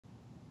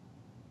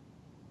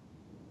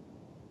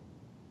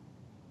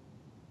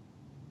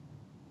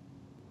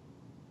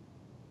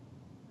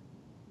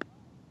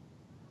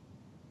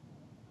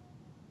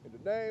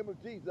In the name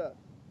of Jesus,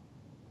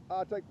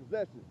 I take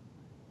possession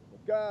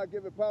of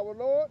God-given power,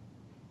 Lord,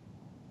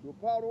 to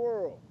empower the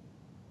world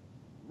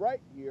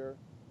right here,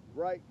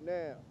 right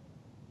now.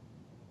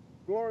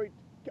 Glory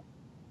to God.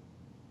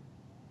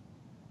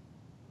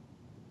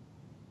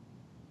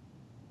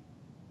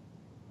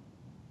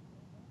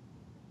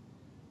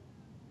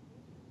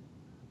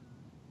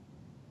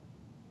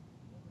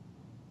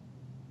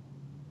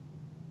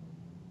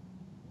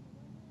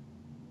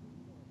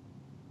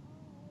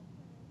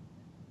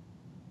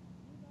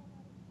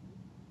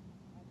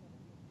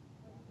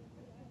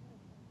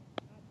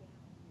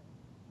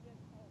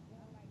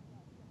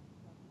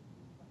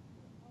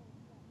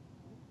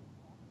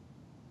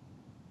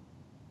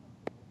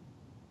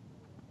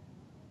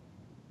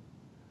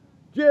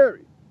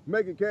 Jerry,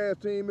 Making Cash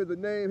Team is the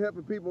name,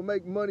 helping people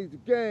make money's the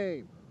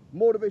game.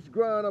 Motivation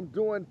grind, I'm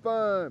doing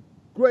fine.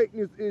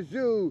 Greatness is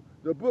you.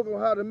 The book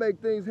on how to make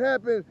things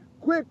happen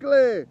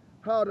quickly.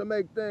 How to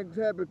make things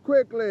happen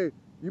quickly.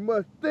 You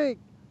must think,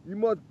 you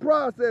must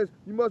process,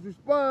 you must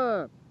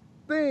respond.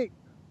 Think,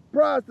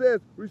 process,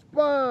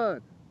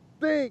 respond.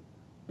 Think,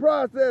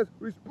 process,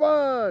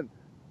 respond.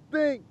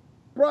 Think,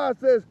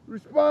 process,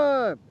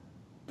 respond.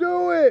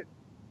 Do it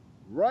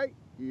right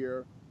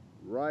here,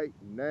 right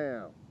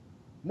now.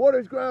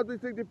 Motivation Ground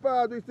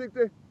 365,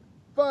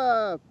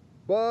 365.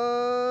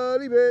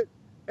 Buddy Bit.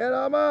 And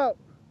I'm out.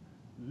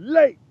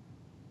 Late.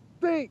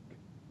 Think.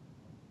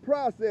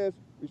 Process.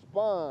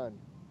 Respond.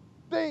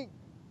 Think.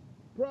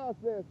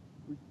 Process.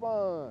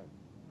 Respond.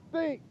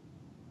 Think.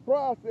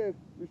 Process.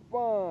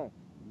 Respond.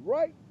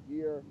 Right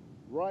here,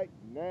 right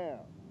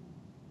now.